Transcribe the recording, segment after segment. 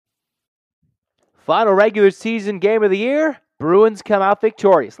Final regular season game of the year, Bruins come out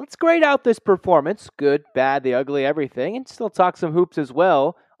victorious. Let's grade out this performance. Good, bad, the ugly, everything, and still talk some hoops as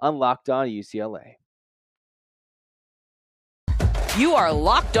well on Locked On UCLA. You are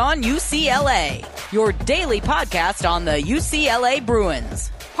Locked On UCLA, your daily podcast on the UCLA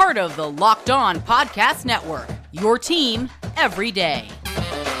Bruins. Part of the Locked On Podcast Network, your team every day.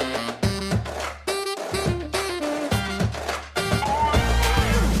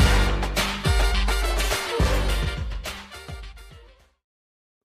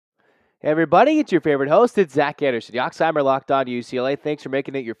 Hey everybody, it's your favorite host. It's Zach Anderson, Yoxheimer, Locked On UCLA. Thanks for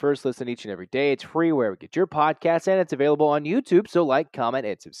making it your first listen each and every day. It's free where we get your podcasts, and it's available on YouTube, so like, comment,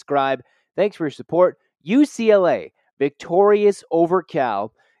 and subscribe. Thanks for your support. UCLA, victorious over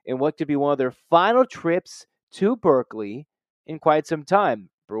Cal in what could be one of their final trips to Berkeley in quite some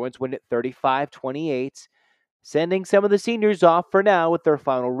time. Bruins win it 35-28, sending some of the seniors off for now with their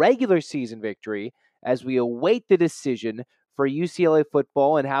final regular season victory as we await the decision for UCLA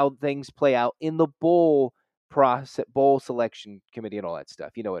football and how things play out in the bowl process, bowl selection committee and all that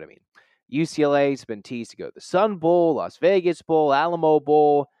stuff. You know what I mean. UCLA's been teased to go to the Sun Bowl, Las Vegas Bowl, Alamo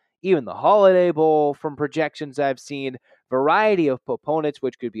Bowl, even the Holiday Bowl from projections I've seen. Variety of opponents,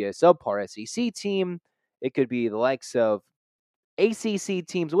 which could be a subpar SEC team. It could be the likes of ACC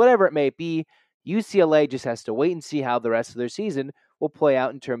teams, whatever it may be. UCLA just has to wait and see how the rest of their season will play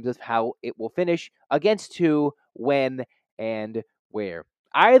out in terms of how it will finish, against who, when, and where.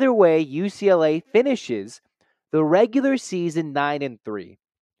 Either way, UCLA finishes the regular season 9-3,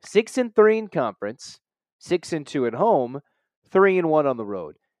 6-3 in conference, 6-2 at home, 3-1 on the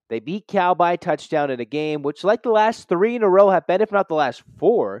road. They beat Cal by a touchdown in a game, which, like the last three in a row have been, if not the last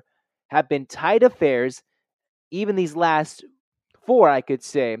four, have been tight affairs. Even these last four, I could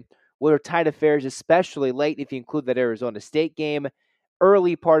say, were tight affairs, especially late if you include that Arizona State game,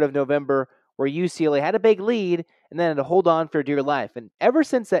 early part of November, where UCLA had a big lead and then had to hold on for dear life. And ever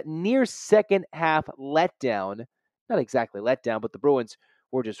since that near second half letdown, not exactly letdown, but the Bruins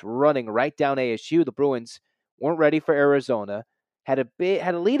were just running right down ASU. The Bruins weren't ready for Arizona, had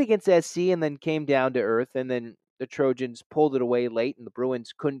a lead against SC and then came down to earth, and then the Trojans pulled it away late, and the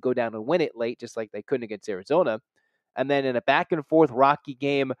Bruins couldn't go down and win it late, just like they couldn't against Arizona. And then in a back-and-forth rocky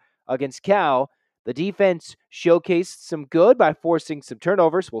game against Cal, the defense showcased some good by forcing some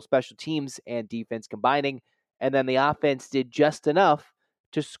turnovers, both special teams and defense combining, and then the offense did just enough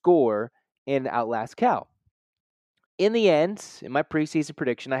to score and outlast Cal. In the end, in my preseason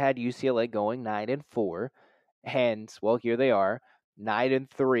prediction, I had UCLA going 9-4, and, well, here they are,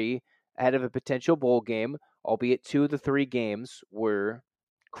 9-3, ahead of a potential bowl game, albeit 2 of the 3 games were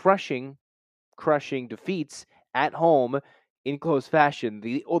crushing defeats at home in close fashion.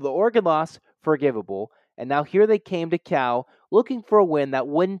 The Oregon loss, forgivable. And now here they came to Cal looking for a win that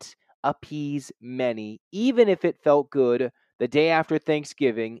wouldn't appease many, even if it felt good the day after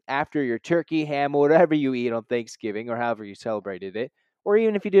Thanksgiving, after your turkey, ham, or whatever you eat on Thanksgiving, or however you celebrated it, or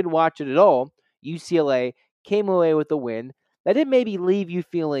even if you didn't watch it at all. UCLA came away with a win that didn't maybe leave you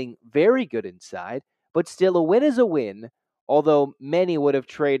feeling very good inside, but still a win is a win, although many would have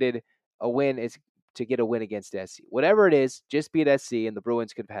traded a win to get a win against SC. Whatever it is, just beat SC, and the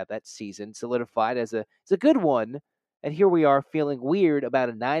Bruins could have had that season solidified as a good one. And here we are feeling weird about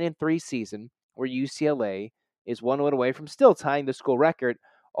a 9-3 season where UCLA is 1 win away from still tying the school record,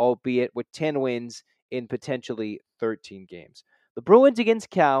 albeit with 10 wins in potentially 13 games. The Bruins against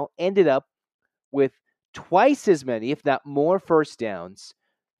Cal ended up with twice as many, if not more, first downs,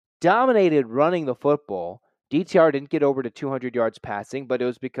 dominated running the football. DTR didn't get over to 200 yards passing, but it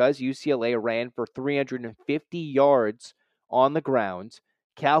was because UCLA ran for 350 yards on the ground.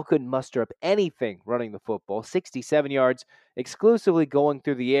 Cal couldn't muster up anything running the football, 67 yards exclusively going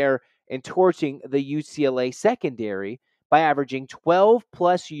through the air and torching the UCLA secondary by averaging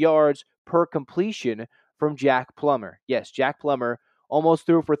 12-plus yards per completion from Jack Plummer. Yes, Jack Plummer almost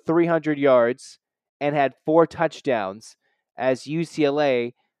threw for 300 yards and had 4 touchdowns as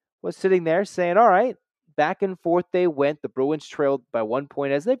UCLA was sitting there saying, all right, back and forth they went. The Bruins trailed by 1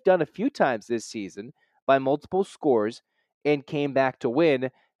 point, as they've done a few times this season, by multiple scores, and came back to win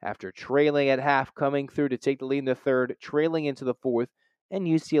after trailing at half, coming through to take the lead in the third, trailing into the fourth, and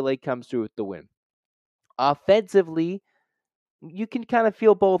UCLA comes through with the win. Offensively, you can kind of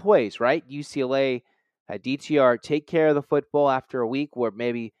feel both ways, right? UCLA had DTR take care of the football after a week where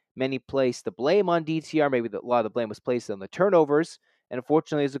maybe many placed the blame on DTR. Maybe a lot of the blame was placed on the turnovers. And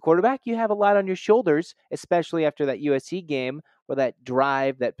unfortunately, as a quarterback, you have a lot on your shoulders, especially after that USC game where that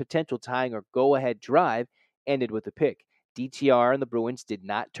drive, that potential tying or go-ahead drive, ended with a pick. DTR and the Bruins did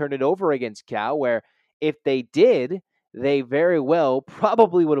not turn it over against Cal, where if they did, they very well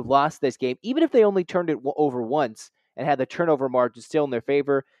probably would have lost this game, even if they only turned it over once and had the turnover margin still in their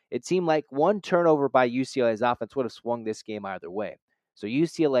favor. It seemed like one turnover by UCLA's offense would have swung this game either way. So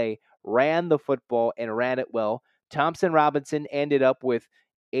UCLA ran the football and ran it well. Thompson Robinson ended up with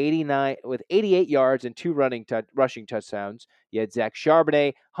 88 yards and two rushing touchdowns. You had Zach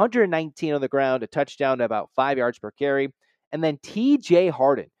Charbonnet, 119 on the ground, a touchdown to about 5 yards per carry. And then TJ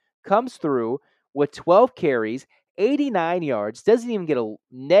Harden comes through with 12 carries, 89 yards, doesn't even get a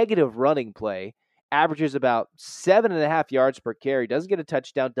negative running play, averages about 7.5 yards per carry, doesn't get a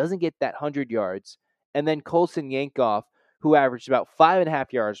touchdown, doesn't get that 100 yards. And then Colson Yankoff, who averaged about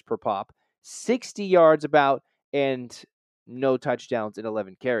 5.5 yards per pop, 60 yards about, and no touchdowns in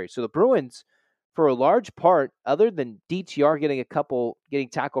 11 carries. So the Bruins, for a large part, other than DTR getting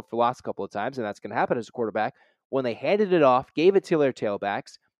tackled for loss a couple of times, and that's going to happen as a quarterback, when they handed it off, gave it to their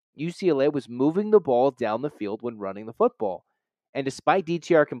tailbacks, UCLA was moving the ball down the field when running the football. And despite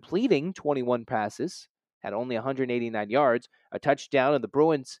DTR completing 21 passes, had only 189 yards, a touchdown, and the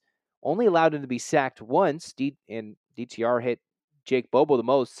Bruins only allowed him to be sacked once, and DTR hit Jake Bobo the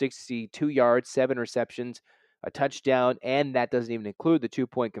most, 62 yards, 7 receptions, a touchdown, and that doesn't even include the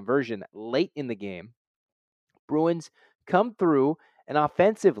 2-point conversion late in the game. Bruins come through, and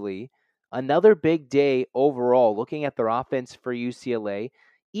offensively, another big day overall. Looking at their offense for UCLA,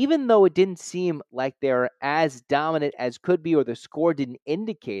 even though it didn't seem like they're as dominant as could be, or the score didn't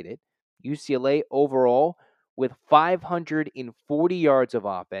indicate it, UCLA overall with 540 yards of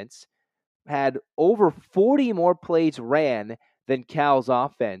offense, had over 40 more plays ran than Cal's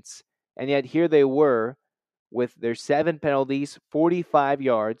offense, and yet here they were with their 7 penalties, 45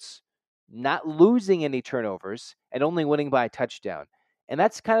 yards, not losing any turnovers, and only winning by a touchdown. And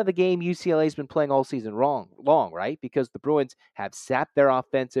that's kind of the game UCLA's been playing all season long, right? Because the Bruins have sapped their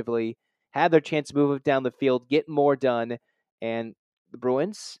offensively, had their chance to move it down the field, get more done, and the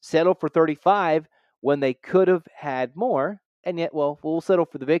Bruins settled for 35 when they could have had more, and yet, well, we'll settle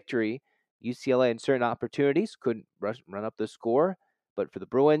for the victory. UCLA in certain opportunities couldn't run up the score, but for the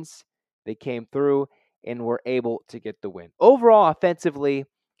Bruins, they came through and were able to get the win. Overall, offensively,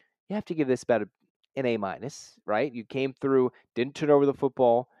 you have to give this about an A minus, right? You came through, didn't turn over the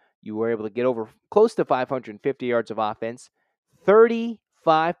football. You were able to get over close to 550 yards of offense,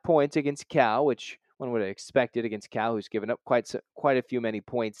 35 points against Cal, which one would have expected against Cal, who's given up quite a few many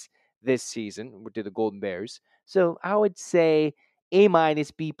points this season to the Golden Bears. So I would say A minus,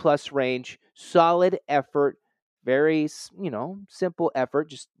 B plus range, solid effort, very simple effort,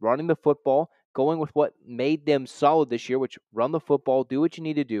 just running the football, going with what made them solid this year, which run the football, do what you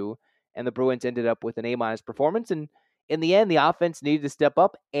need to do. And the Bruins ended up with an A-minus performance. And in the end, the offense needed to step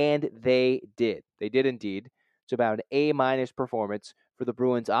up, and they did. They did indeed. It's about an A-minus performance for the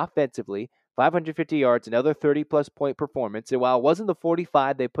Bruins offensively. 550 yards, another 30-plus point performance. And while it wasn't the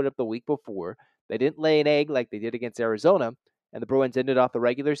 45 they put up the week before, they didn't lay an egg like they did against Arizona. And the Bruins ended off the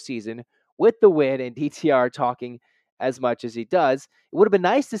regular season with the win, and DTR talking as much as he does. It would have been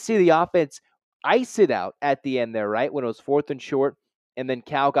nice to see the offense ice it out at the end there, right? When it was 4th and short, and then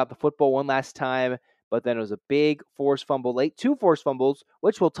Cal got the football one last time, but then it was a big forced fumble late, 2 forced fumbles,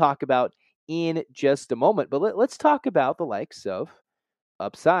 which we'll talk about in just a moment. But let's talk about the likes of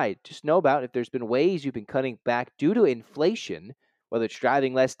upside. Just know about if there's been ways you've been cutting back due to inflation, whether it's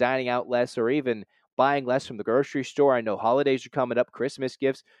driving less, dining out less, or even buying less from the grocery store. I know holidays are coming up, Christmas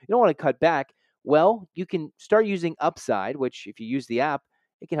gifts. You don't want to cut back. Well, you can start using Upside, which if you use the app,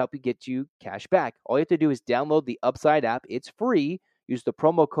 it can help you get you cash back. All you have to do is download the Upside app. It's free. Use the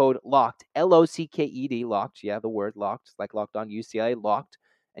promo code LOCKED, LOCKED, locked. Yeah, the word locked, like Locked On UCLA, locked,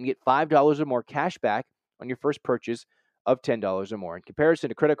 and get $5 or more cash back on your first purchase of $10 or more. In comparison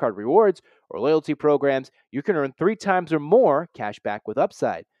to credit card rewards or loyalty programs, you can earn 3 times or more cash back with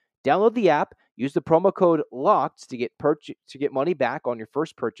Upside. Download the app, use the promo code LOCKED to get money back on your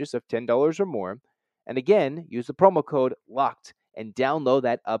first purchase of $10 or more. And again, use the promo code LOCKED and download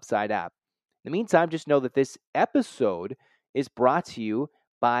that Upside app. In the meantime, just know that this episode is brought to you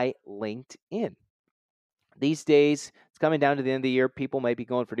by LinkedIn. These days, it's coming down to the end of the year. People might be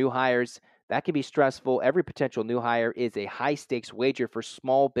going for new hires. That can be stressful. Every potential new hire is a high-stakes wager for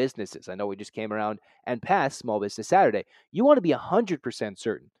small businesses. I know we just came around and passed Small Business Saturday. You want to be 100%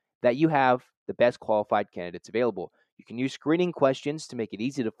 certain that you have the best qualified candidates available. You can use screening questions to make it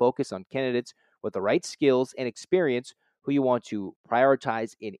easy to focus on candidates with the right skills and experience who you want to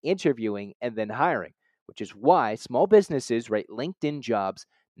prioritize in interviewing and then hiring, which is why small businesses rate LinkedIn Jobs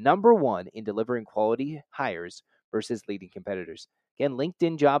 #1 in delivering quality hires versus leading competitors. Again,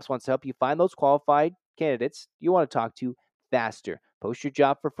 LinkedIn Jobs wants to help you find those qualified candidates you want to talk to faster. Post your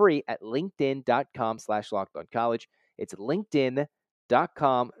job for free at linkedin.com/lockedoncollege. It's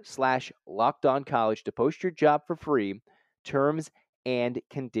linkedin.com/lockedoncollege to post your job for free. Terms and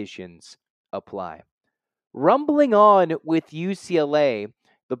conditions apply. Rumbling on with UCLA,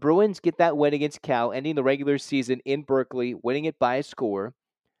 the Bruins get that win against Cal, ending the regular season in Berkeley, winning it by a score.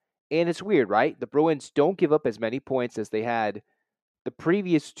 And it's weird, right? The Bruins don't give up as many points as they had the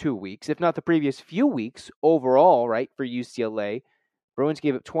previous 2 weeks, if not the previous few weeks overall, right, for UCLA. Bruins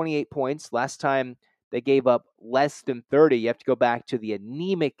gave up 28 points. Last time they gave up less than 30. You have to go back to the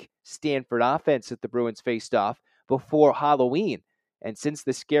anemic Stanford offense that the Bruins faced off before Halloween. And since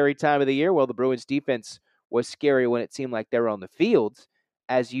the scary time of the year, well, the Bruins defense was scary when it seemed like they were on the field,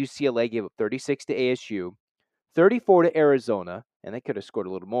 as UCLA gave up 36 to ASU, 34 to Arizona, and they could have scored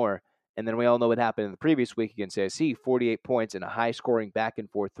a little more. And then we all know what happened in the previous week against SC, 48 points in a high-scoring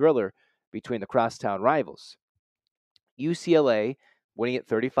back-and-forth thriller between the crosstown rivals. UCLA winning at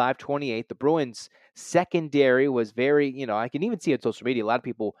 35-28. The Bruins secondary was very, I can even see on social media, a lot of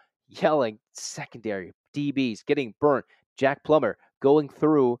people yelling secondary, DBs, getting burnt. Jack Plummer going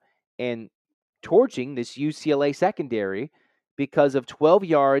through and torching this UCLA secondary because of 12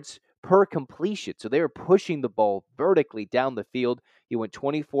 yards per completion. So they were pushing the ball vertically down the field. He went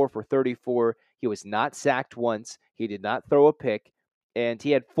 24 for 34. He was not sacked once. He did not throw a pick. And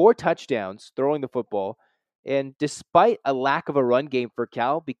he had 4 touchdowns throwing the football. And despite a lack of a run game for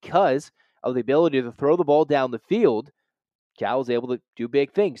Cal, because of the ability to throw the ball down the field, Cal was able to do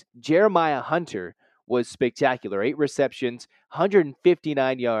big things. Jeremiah Hunter was spectacular. 8 receptions,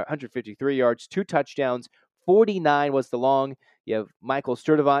 153 yards, 2 touchdowns, 49 was the long. You have Michael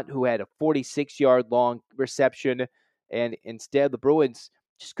Sturdivant, who had a 46-yard long reception, and instead the Bruins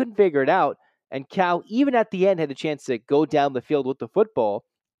just couldn't figure it out. And Cal, even at the end, had a chance to go down the field with the football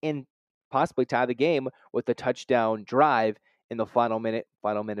and possibly tie the game with a touchdown drive in the final minute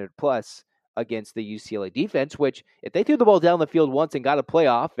plus against the UCLA defense, which if they threw the ball down the field once and got a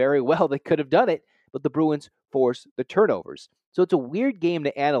playoff, very well, they could have done it, but the Bruins forced the turnovers. So it's a weird game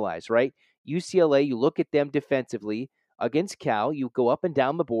to analyze, right? UCLA, you look at them defensively against Cal, you go up and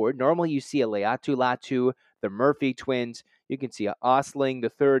down the board. Normally you see a Leatu Latu, the Murphy twins. You can see a Osling, the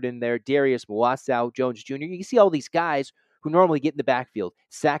third in there, Darius Muasau, Jones Jr. You can see all these guys who normally get in the backfield,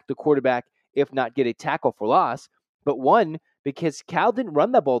 sack the quarterback, if not get a tackle for loss. But one, because Cal didn't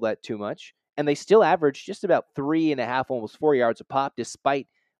run the ball that too much, and they still averaged just about 3.5, almost 4 yards a pop, despite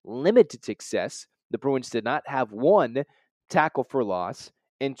limited success. The Bruins did not have 1 tackle for loss.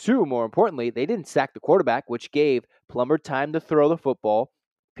 And 2, more importantly, they didn't sack the quarterback, which gave Plummer time to throw the football,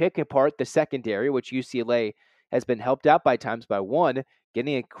 pick apart the secondary, which UCLA has been helped out by times by 1,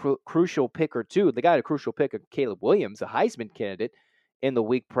 getting a crucial pick or 2. They got a crucial pick of Caleb Williams, a Heisman candidate, in the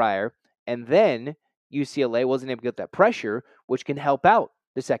week prior. And then UCLA wasn't able to get that pressure, which can help out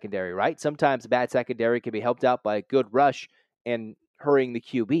the secondary, right? Sometimes a bad secondary can be helped out by a good rush and hurrying the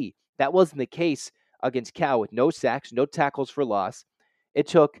QB. That wasn't the case against Cal with no sacks, no tackles for loss. It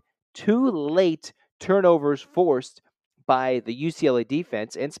took 2 late turnovers forced by the UCLA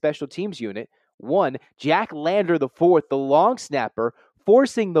defense and special teams unit. 1, Jack Lander IV, the long snapper,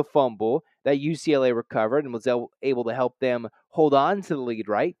 forcing the fumble that UCLA recovered and was able to help them hold on to the lead,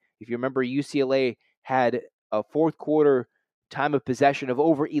 right? If you remember, UCLA had a fourth quarter time of possession of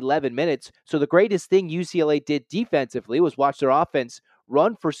over 11 minutes. So the greatest thing UCLA did defensively was watch their offense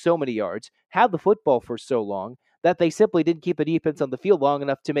run for so many yards, have the football for so long, that they simply didn't keep the defense on the field long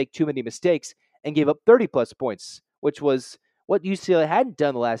enough to make too many mistakes and gave up 30-plus points, which was what UCLA hadn't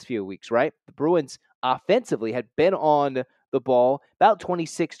done the last few weeks, right? The Bruins offensively had been on the ball about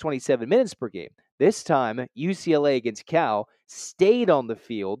 26, 27 minutes per game. This time, UCLA against Cal stayed on the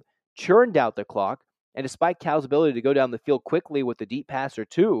field, churned out the clock, and despite Cal's ability to go down the field quickly with a deep pass or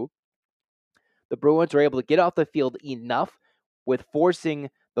 2, the Bruins were able to get off the field enough with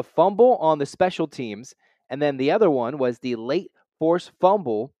forcing the fumble on the special teams. And then the other one was the late forced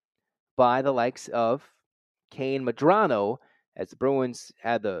fumble by the likes of Kane Madrano, as the Bruins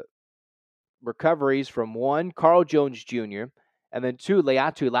had the recoveries from 1, Carl Jones Jr., and then 2,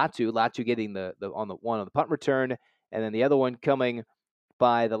 Latu getting the one on the punt return, and then the other one coming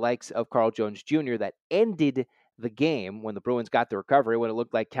by the likes of Carl Jones Jr. that ended the game when the Bruins got the recovery, when it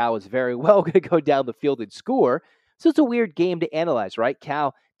looked like Cal was very well going to go down the field and score. So it's a weird game to analyze, right?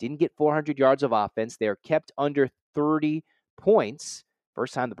 Cal didn't get 400 yards of offense. They are kept under 30 points.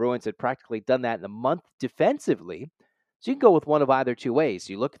 First time the Bruins had practically done that in a month defensively. So you can go with one of either two ways.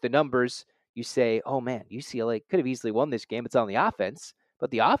 You look at the numbers, you say, oh man, UCLA could have easily won this game. It's on the offense,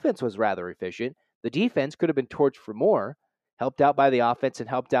 but the offense was rather efficient. The defense could have been torched for more, helped out by the offense and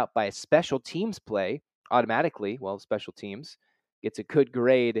helped out by a special teams play automatically. Well, special teams gets a good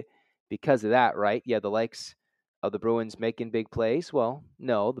grade because of that, right? Yeah, the likes of the Bruins making big plays? Well,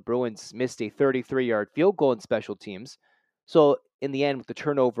 no. The Bruins missed a 33-yard field goal in special teams. So, in the end, with the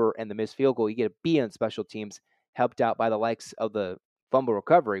turnover and the missed field goal, you get a B on special teams, helped out by the likes of the fumble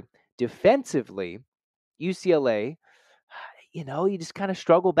recovery. Defensively, UCLA, you just kind of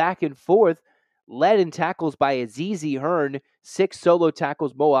struggle back and forth. Led in tackles by Azizi Hearn, 6 solo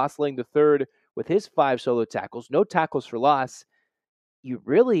tackles. Mo Osling the third with his 5 solo tackles. No tackles for loss.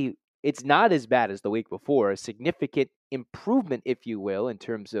 It's not as bad as the week before. A significant improvement, if you will, in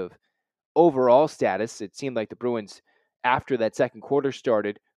terms of overall status. It seemed like the Bruins, after that second quarter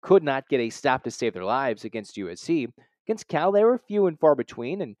started, could not get a stop to save their lives against USC. Against Cal, they were few and far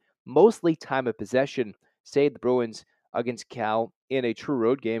between, and mostly time of possession saved the Bruins against Cal in a true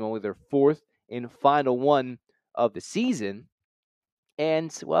road game, only their fourth and final one of the season.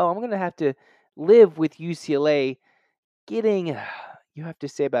 And, well, I'm going to have to live with UCLA getting, you have to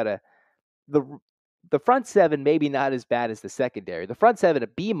say about the front seven maybe not as bad as the secondary. The front seven a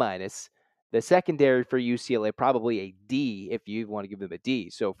B minus. The secondary for UCLA probably a D if you want to give them a D.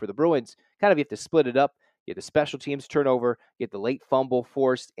 So for the Bruins, kind of you have to split it up. Get the special teams turnover, get the late fumble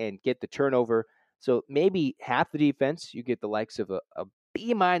forced, and get the turnover. So maybe half the defense, you get the likes of a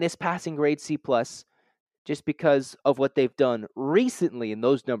B minus passing grade C plus, just because of what they've done recently, and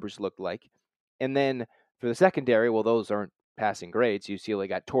those numbers look like. And then for the secondary, well, those aren't passing grades. UCLA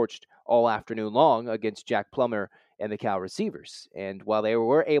got torched all afternoon long against Jack Plummer and the Cal receivers. And while they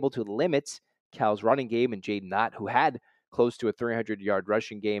were able to limit Cal's running game and Jaden Knott, who had close to a 300-yard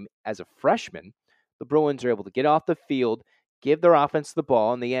rushing game as a freshman, the Bruins are able to get off the field, give their offense the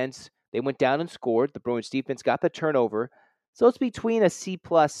ball. In the end, they went down and scored. The Bruins defense got the turnover. So it's between a C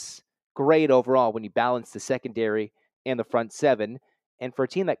plus grade overall when you balance the secondary and the front seven. And for a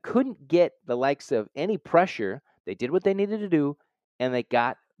team that couldn't get the likes of any pressure, they did what they needed to do, and they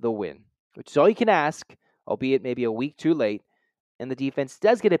got the win, which is all you can ask, albeit maybe a week too late. And the defense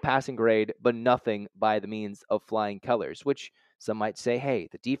does get a passing grade, but nothing by the means of flying colors, which some might say, hey,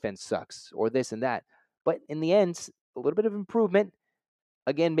 the defense sucks, or this and that. But in the end, a little bit of improvement.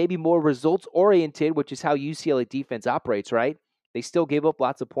 Again, maybe more results-oriented, which is how UCLA defense operates, right? They still gave up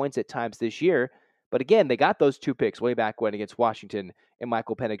lots of points at times this year. But again, they got those 2 picks way back when against Washington and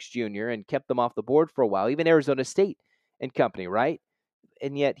Michael Penix Jr. and kept them off the board for a while, even Arizona State and company, right?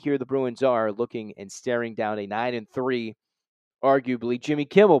 And yet here the Bruins are looking and staring down a 9-3, arguably Jimmy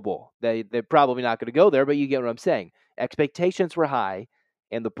Kimmel Bowl. They're probably not going to go there, but you get what I'm saying. Expectations were high,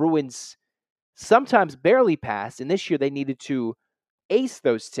 and the Bruins sometimes barely passed, and this year they needed to ace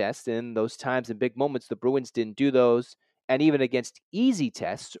those tests, and those times and big moments, the Bruins didn't do those. And even against easy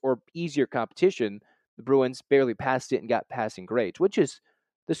tests or easier competition, the Bruins barely passed it and got passing grades, which is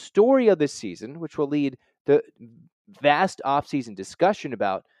the story of this season, which will lead to vast offseason discussion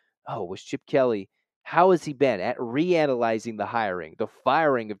about, was Chip Kelly, how has he been at reanalyzing the hiring, the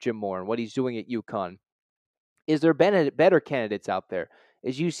firing of Jim Moore, and what he's doing at UConn? Is there better candidates out there?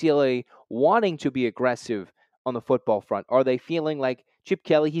 Is UCLA wanting to be aggressive on the football front? Are they feeling like Chip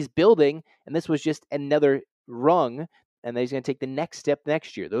Kelly, he's building, and this was just another rung, and he's going to take the next step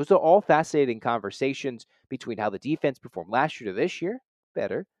next year? Those are all fascinating conversations between how the defense performed last year to this year,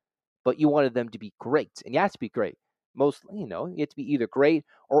 better, but you wanted them to be great, and you have to be great. Mostly, you have to be either great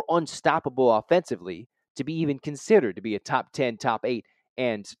or unstoppable offensively to be even considered to be a top 10, top 8,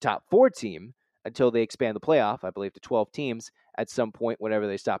 and top 4 team until they expand the playoff, I believe, to 12 teams at some point whenever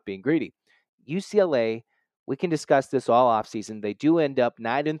they stop being greedy. UCLA, we can discuss this all offseason. They do end up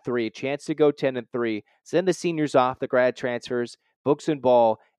 9-3, a chance to go 10-3, send the seniors off, the grad transfers, books and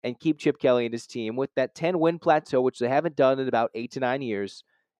ball, and keep Chip Kelly and his team with that 10-win plateau, which they haven't done in about 8 to 9 years,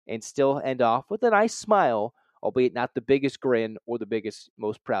 and still end off with a nice smile, albeit not the biggest grin or the biggest,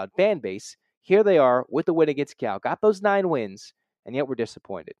 most proud fan base. Here they are with the win against Cal. Got those 9 wins, and yet we're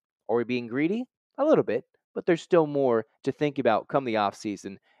disappointed. Are we being greedy? A little bit, but there's still more to think about come the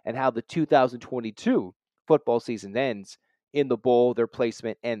offseason and how the 2022 football season ends in the bowl, their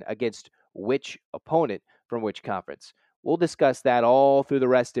placement, and against which opponent from which conference. We'll discuss that all through the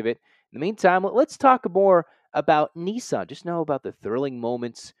rest of it. In the meantime, let's talk more about Nissan. Just know about the thrilling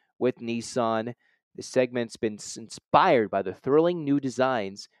moments with Nissan. This segment's been inspired by the thrilling new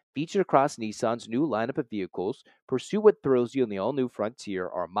designs featured across Nissan's new lineup of vehicles. Pursue what thrills you in the all-new Frontier,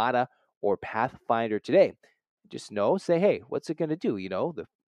 Armada, or Pathfinder today. Just say, hey, what's it going to do? The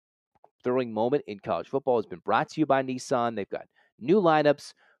thrilling moment in college football has been brought to you by Nissan. They've got new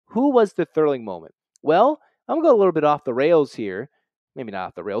lineups. Who was the thrilling moment? Well, I'm going to go a little bit off the rails here. Maybe not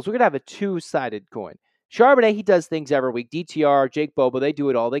off the rails. We're going to have a two-sided coin. Charbonnet, he does things every week. DTR, Jake Bobo, they do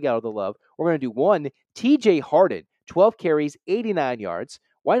it all. They got all the love. We're going to do one. TJ Harden, 12 carries, 89 yards.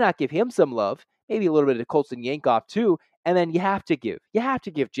 Why not give him some love? maybe a little bit of Colson Yankoff too. And then you have to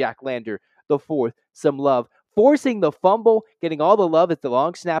give Jack Lander the fourth some love, forcing the fumble, getting all the love as the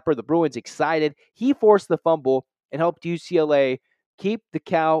long snapper. The Bruins excited. He forced the fumble and helped UCLA keep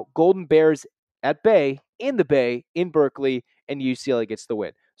the Golden Bears at bay, in Berkeley, and UCLA gets the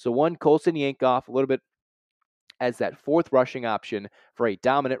win. So one, Colson Yankoff, a little bit as that fourth rushing option for a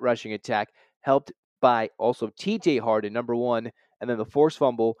dominant rushing attack, helped by also TJ Harden, number one, and then the forced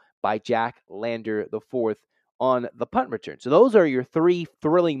fumble by Jack Lander, the fourth, on the punt return. So those are your three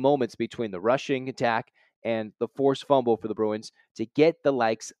thrilling moments between the rushing attack and the forced fumble for the Bruins to get the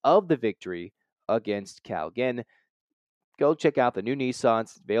likes of the victory against Cal. Again, go check out the new Nissans.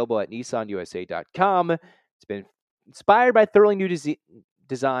 It's available at nissanusa.com. It's been inspired by thoroughly new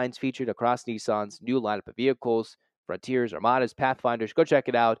designs featured across Nissan's new lineup of vehicles, Frontiers, Armadas, Pathfinders. Go check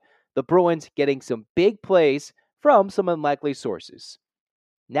it out. The Bruins getting some big plays from some unlikely sources.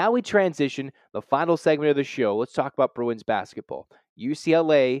 Now we transition the final segment of the show. Let's talk about Bruins basketball.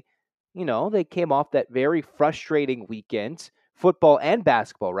 UCLA, they came off that very frustrating weekend, football and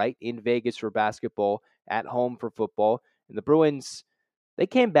basketball, right? In Vegas for basketball, at home for football. And the Bruins, they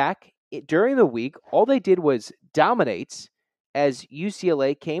came back during the week. All they did was dominate as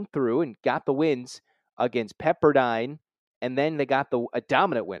UCLA came through and got the wins against Pepperdine. And then they got a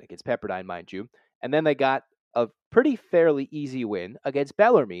dominant win against Pepperdine, mind you. And then they got a pretty fairly easy win against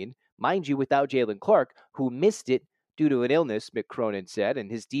Bellarmine, mind you, without Jalen Clark, who missed it due to an illness, Mick Cronin said, and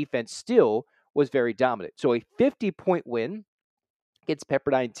his defense still was very dominant. So a 50-point win against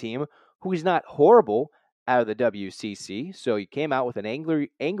Pepperdine team, who is not horrible out of the WCC. So you came out with an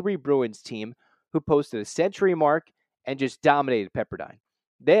angry Bruins team who posted a century mark and just dominated Pepperdine.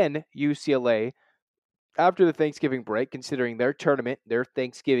 Then UCLA, after the Thanksgiving break, considering their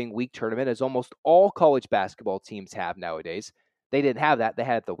Thanksgiving week tournament, as almost all college basketball teams have nowadays, they didn't have that. They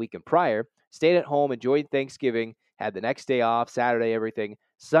had it the weekend prior. Stayed at home, enjoyed Thanksgiving, had the next day off, Saturday, everything.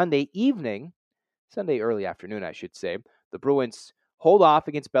 Sunday early afternoon, I should say, the Bruins hold off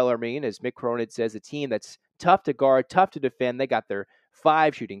against Bellarmine, as Mick Cronin says, a team that's tough to guard, tough to defend. They got their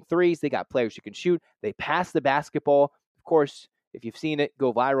 5 shooting threes. They got players who can shoot. They pass the basketball. Of course, if you've seen it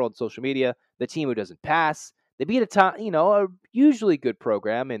go viral on social media, the team who doesn't pass, they beat a usually good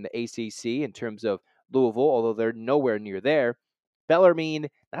program in the ACC in terms of Louisville, although they're nowhere near there. Bellarmine,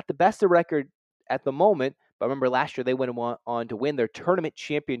 not the best of record at the moment, but remember last year they went on to win their tournament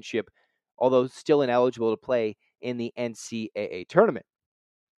championship, although still ineligible to play in the NCAA tournament.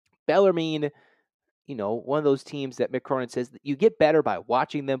 Bellarmine, one of those teams that Mick Cronin says that you get better by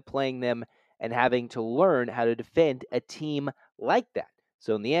watching them, playing them, and having to learn how to defend a team like that.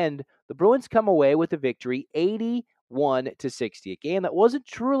 So in the end, the Bruins come away with a victory, 81-60. A game that wasn't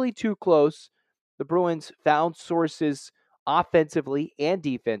truly too close. The Bruins found sources offensively and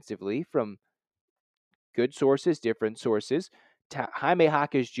defensively from good sources, different sources. Jaime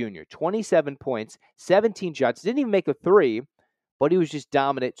Jaquez Jr., 27 points, 17 shots, didn't even make a three, but he was just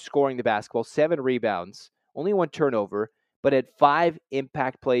dominant, scoring the basketball, 7 rebounds, only 1 turnover, but had 5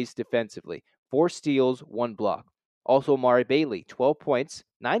 impact plays defensively, 4 steals, 1 block. Also, Amari Bailey, 12 points,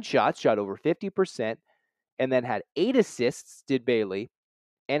 9 shots, shot over 50%, and then had 8 assists, did Bailey,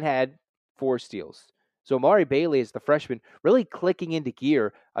 and had 4 steals. So Amari Bailey, is the freshman, really clicking into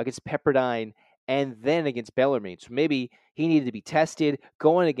gear against Pepperdine and then against Bellarmine. So maybe he needed to be tested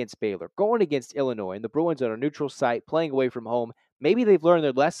going against Baylor, going against Illinois, and the Bruins on a neutral site, playing away from home. Maybe they've learned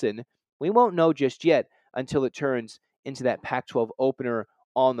their lesson. We won't know just yet until it turns into that Pac-12 opener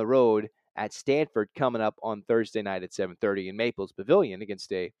on the road at Stanford coming up on Thursday night at 7:30 in Maples Pavilion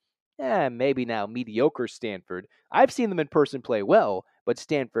against a maybe now mediocre Stanford. I've seen them in person play well, but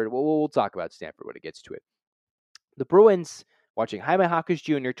Stanford, we'll talk about Stanford when it gets to it. The Bruins, watching Jaime Jaquez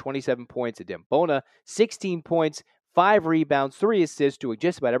Jr., 27 points, Adem Bona, 16 points, 5 rebounds, 3 assists, doing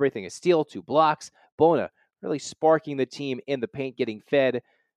just about everything, a steal, 2 blocks. Bona really sparking the team in the paint, getting fed.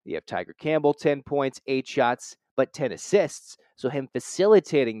 You have Tiger Campbell, 10 points, 8 shots, but 10 assists. So him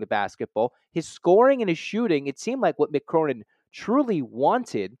facilitating the basketball. His scoring and his shooting, it seemed like what Mick Cronin truly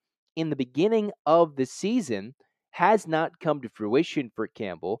wanted in the beginning of the season has not come to fruition for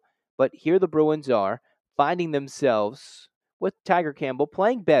Campbell. But here the Bruins are, finding themselves with Tiger Campbell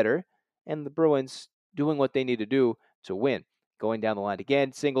playing better and the Bruins doing what they need to do to win. Going down the line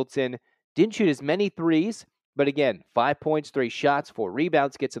again, Singleton didn't shoot as many threes, but again, 5 points, 3 shots, 4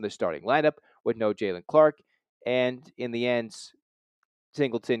 rebounds, gets in the starting lineup with no Jalen Clark. And in the end,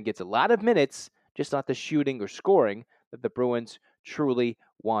 Singleton gets a lot of minutes, just not the shooting or scoring that the Bruins truly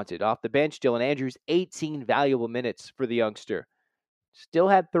wanted. Off the bench, Dylan Andrews, 18 valuable minutes for the youngster. Still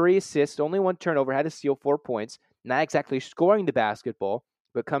had 3 assists, only 1 turnover, had to steal 4 points. Not exactly scoring the basketball,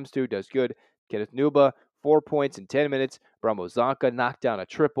 but comes through, does good. Kenneth Nuba, 4 points in 10 minutes. Bramo Zonka knocked down a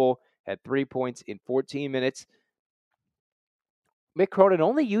triple, had 3 points in 14 minutes. Mick Cronin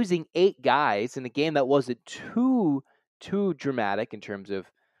only using 8 guys in a game that wasn't too dramatic in terms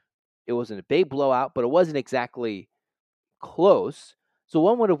of it wasn't a big blowout, but it wasn't exactly close. So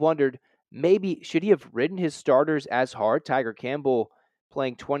one would have wondered, maybe should he have ridden his starters as hard? Tiger Campbell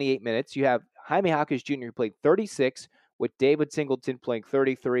playing 28 minutes. You have Jaime Jaquez Jr. who played 36, with David Singleton playing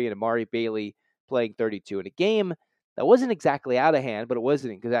 33 and Amari Bailey playing 32 in a game that wasn't exactly out of hand, but it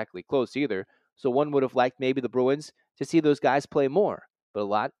wasn't exactly close either. So one would have liked maybe the Bruins to see those guys play more. But a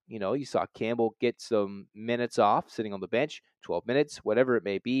lot, you saw Campbell get some minutes off sitting on the bench, 12 minutes, whatever it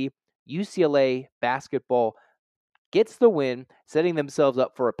may be. UCLA basketball gets the win, setting themselves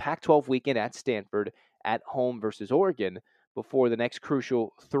up for a Pac-12 weekend at Stanford at home versus Oregon before the next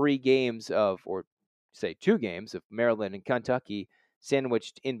crucial 3 games or say 2 games of Maryland and Kentucky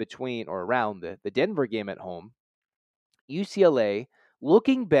sandwiched in between or around the Denver game at home. UCLA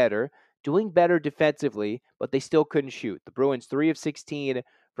looking better, doing better defensively, but they still couldn't shoot. The Bruins 3 of 16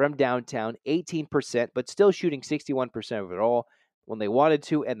 from downtown, 18%, but still shooting 61% of it all when they wanted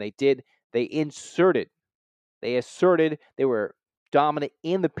to, and they did. They asserted they were dominant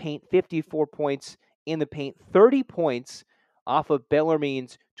in the paint, 54 points in the paint, 30 points off of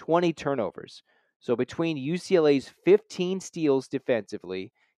Bellarmine's 20 turnovers. So between UCLA's 15 steals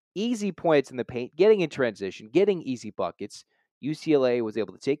defensively, easy points in the paint, getting in transition, getting easy buckets, UCLA was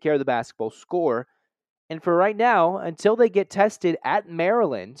able to take care of the basketball, score, and for right now, until they get tested at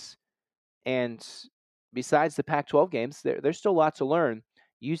Maryland's, and besides the Pac-12 games, there's still lots to learn.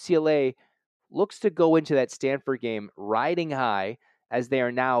 UCLA looks to go into that Stanford game riding high as they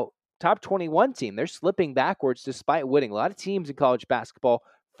are now top 21 team. They're slipping backwards despite winning. A lot of teams in college basketball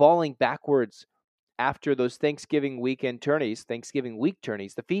falling backwards after those Thanksgiving week tourneys,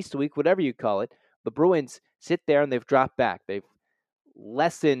 the feast week, whatever you call it. The Bruins sit there and they've dropped back. They've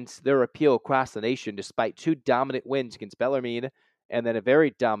lessened their appeal across the nation despite 2 dominant wins against Bellarmine and then a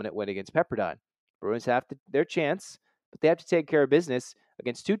very dominant win against Pepperdine. Bruins have their chance, but they have to take care of business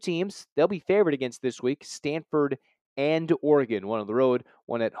against 2 teams they'll be favored against this week, Stanford and Oregon, one on the road,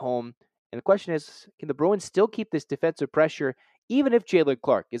 one at home. And the question is, can the Bruins still keep this defensive pressure even if Jalen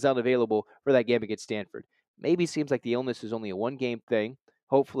Clark is unavailable for that game against Stanford? Maybe it seems like the illness is only a 1-game thing,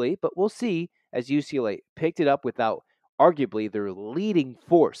 hopefully, but we'll see as UCLA picked it up without arguably their leading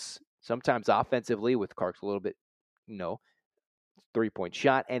force, sometimes offensively with Clark's a little bit, 3-point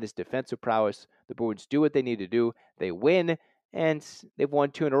shot and his defensive prowess. The Bruins do what they need to do. They win, and they've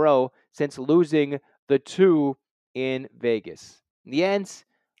won 2 in a row since losing the 2 in Vegas. In the end,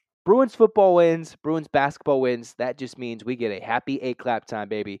 Bruins football wins, Bruins basketball wins. That just means we get a happy 8 clap time,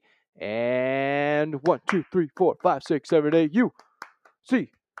 baby. And 1, 2, 3, 4, 5, 6, 7, 8,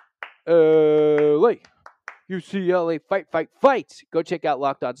 UCLA. UCLA, fight, fight, fight. Go check out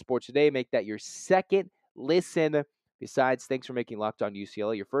Locked On Sports today. Make that your second listen. Besides, thanks for making Locked On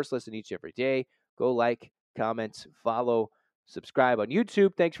UCLA your first listen each and every day. Go like, comment, follow, subscribe on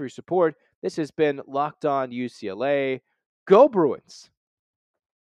YouTube. Thanks for your support. This has been Locked On UCLA. Go Bruins!